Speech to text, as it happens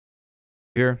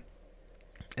here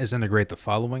is integrate the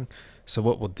following. So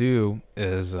what we'll do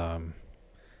is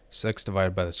 6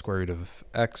 divided by the square root of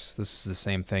x. This is the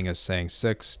same thing as saying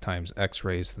 6 times x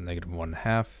raised to the negative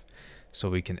 1/2. So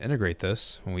we can integrate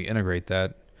this. When we integrate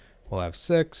that, we'll have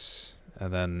 6,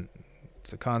 and then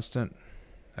it's a constant,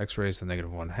 x raised to the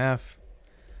negative 1/2.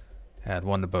 Add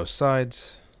 1 to both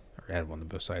sides, or add 1 to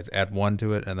both sides, add 1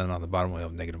 to it, and then on the bottom we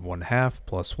have negative 1/2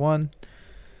 plus 1.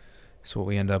 So what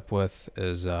we end up with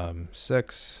is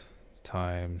 6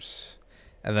 times,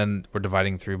 and then we're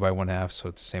dividing through by 1/2, so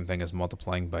it's the same thing as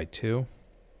multiplying by 2,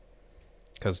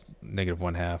 because negative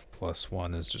 1/2 plus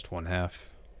 1 is just 1/2.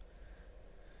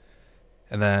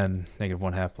 And then negative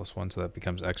 1/2 plus 1, so that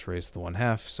becomes x raised to the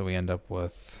 1/2. So we end up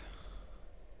with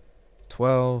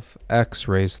 12x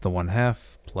raised to the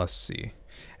 1/2 plus c.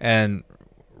 And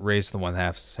raised to the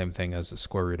 1/2 is the same thing as the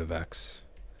square root of x.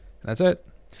 And that's it.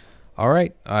 All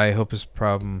right. I hope this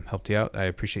problem helped you out. I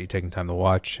appreciate you taking time to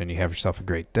watch, and you have yourself a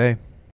great day.